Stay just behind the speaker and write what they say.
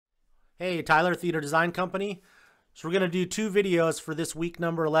Hey, Tyler, Theater Design Company. So we're going to do two videos for this week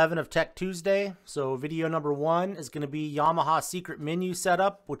number 11 of Tech Tuesday. So video number 1 is going to be Yamaha secret menu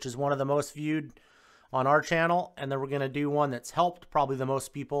setup, which is one of the most viewed on our channel. And then we're going to do one that's helped probably the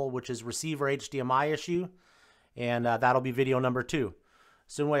most people, which is receiver HDMI issue. And that'll be video number 2.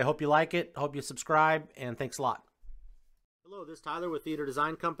 So anyway, I hope you like it. Hope you subscribe, and thanks a lot. Hello, this is Tyler with Theater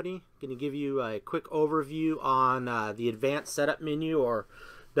Design Company. Going to give you a quick overview on the advanced setup menu, or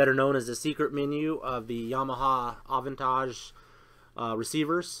better known as the secret menu of the Yamaha Avantage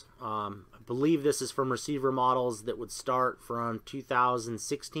receivers. I believe this is from receiver models that would start from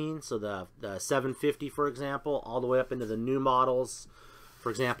 2016, so the 750, for example, all the way up into the new models, for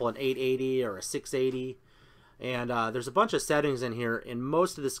example, an 880 or a 680. And there's a bunch of settings in here, and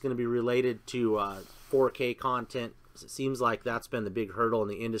most of this is going to be related to 4K content. It seems like that's been the big hurdle in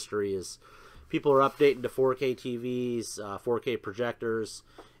the industry, is people are updating to 4K TVs, 4K projectors,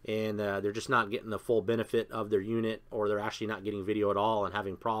 and they're just not getting the full benefit of their unit, or they're actually not getting video at all and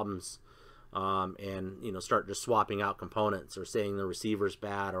having problems, and start just swapping out components or saying the receiver's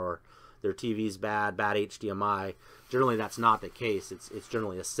bad or their TV's bad HDMI. Generally, that's not the case. It's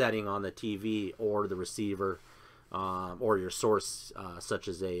generally a setting on the TV or the receiver, or your source, such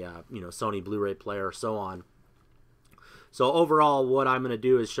as a Sony Blu-ray player, so on. So overall, what I'm going to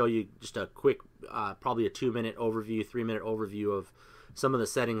do is show you just a quick, probably a 2-minute overview, 3-minute overview of some of the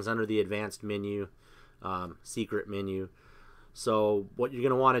settings under the advanced menu, secret menu. So what you're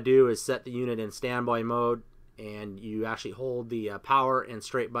going to want to do is set the unit in standby mode, and you actually hold the power and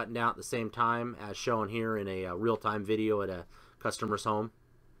straight button down at the same time, as shown here in a real-time video at a customer's home.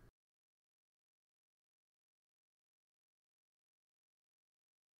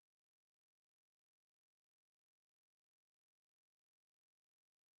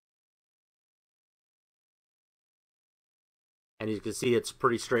 And you can see it's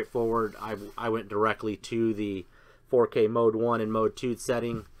pretty straightforward. I went directly to the 4K mode 1 and mode 2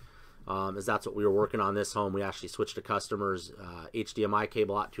 setting, as that's what we were working on this home. We actually switched a customer's HDMI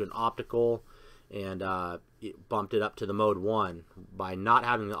cable out to an optical, and it bumped it up to the mode 1. By not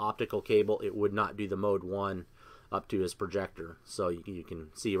having the optical cable, it would not do the mode 1 up to his projector. So you can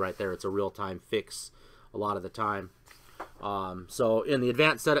see right there, it's a real-time fix a lot of the time. So in the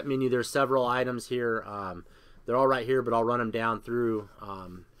advanced setup menu, there's several items here. They're all right here, but I'll run them down through.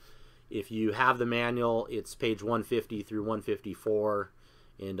 If you have the manual, it's page 150 through 154,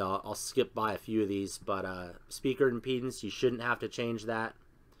 and I'll skip by a few of these. But speaker impedance, you shouldn't have to change that.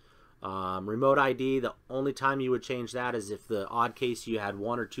 Remote ID, the only time you would change that is if the odd case you had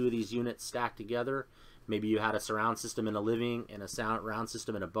 1 or 2 of these units stacked together. Maybe you had a surround system in a living and a surround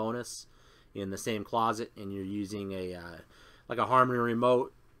system in a bonus in the same closet, and you're using a like a Harmony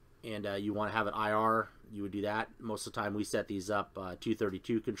remote, and you want to have an IR, you would do that. Most of the time we set these up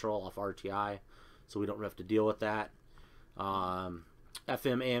 232 control off RTI, so we don't have to deal with that. FM,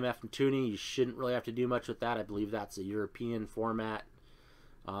 AM, FM tuning, you shouldn't really have to do much with that. I believe that's a European format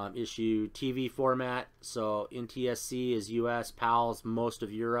issue. TV format, so NTSC is US, PALS most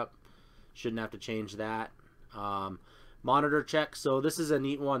of Europe. Shouldn't have to change that. Monitor check, so this is a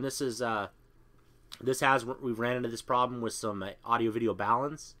neat one. This is we've ran into this problem with some audio video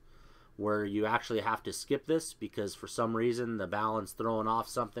balance, where you actually have to skip this because for some reason the balance throwing off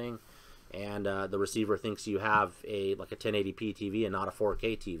something, and the receiver thinks you have like a 1080p TV and not a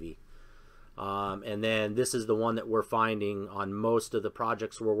 4K TV. And then this is the one that we're finding on most of the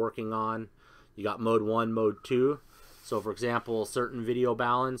projects we're working on. You got mode 1, mode 2. So for example, certain video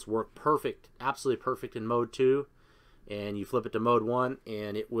balance work perfect, absolutely perfect in mode 2, and you flip it to mode 1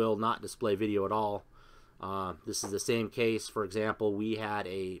 and it will not display video at all. This is the same case. For example, we had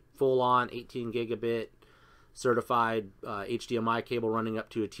a full-on 18 gigabit certified HDMI cable running up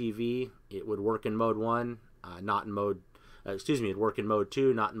to a TV. It would work in mode 1, not in mode, it'd work in mode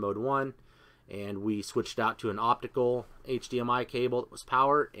 2, not in mode 1. And we switched out to an optical HDMI cable that was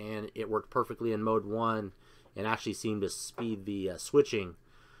powered, and it worked perfectly in mode 1, and actually seemed to speed the switching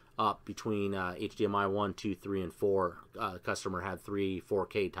up between HDMI 1, 2, 3, and 4. The customer had 3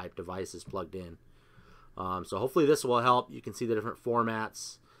 4K type devices plugged in. So hopefully this will help. You can see the different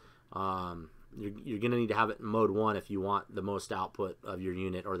formats. You're going to need to have it in mode 1 if you want the most output of your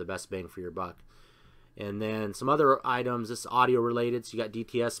unit or the best bang for your buck. And then some other items, this is audio related. So you got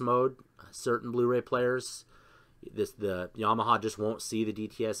DTS mode. Certain Blu-ray players, the Yamaha just won't see the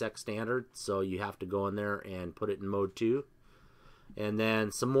DTS:X standard, so you have to go in there and put it in mode 2. And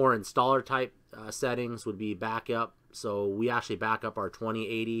then some more installer type settings would be backup. So we actually back up our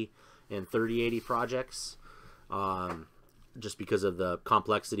 2080 and 3080 projects. Just because of the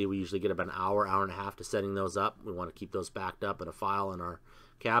complexity, we usually get about an hour, hour and a half to setting those up. We want to keep those backed up in a file in our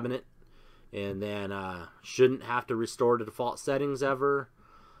cabinet. and then shouldn't have to restore to default settings ever.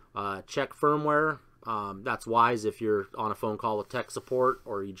 Check firmware. That's wise if you're on a phone call with tech support,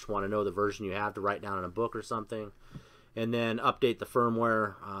 or you just want to know the version you have to write down in a book or something. And then update the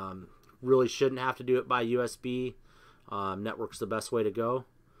firmware. Really shouldn't have to do it by USB. Network's the best way to go.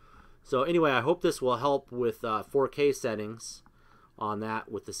 So anyway, I hope this will help with 4K settings on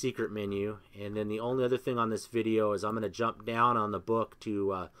that with the secret menu. And then the only other thing on this video is I'm going to jump down on the book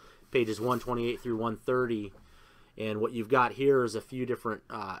to pages 128 through 130. And what you've got here is a few different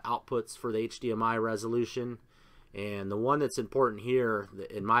outputs for the HDMI resolution. And the one that's important here,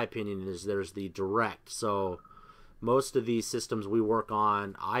 in my opinion, is there's the direct. So most of these systems we work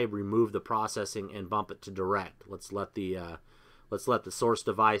on, I remove the processing and bump it to direct. Let's let the source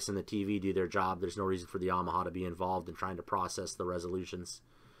device and the TV do their job. There's no reason for the Yamaha to be involved in trying to process the resolutions.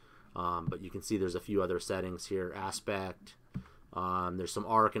 But you can see there's a few other settings here. Aspect. There's some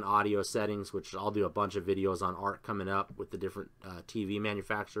ARC and audio settings, which I'll do a bunch of videos on ARC coming up with the different TV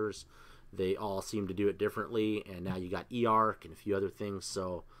manufacturers. They all seem to do it differently. And now you got eARC and a few other things.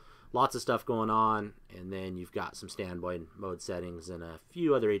 So lots of stuff going on. And then you've got some standby mode settings and a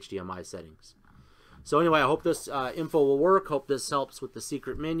few other HDMI settings. So anyway, I hope this info will work. Hope this helps with the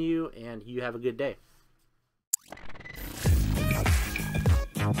secret menu, and you have a good day.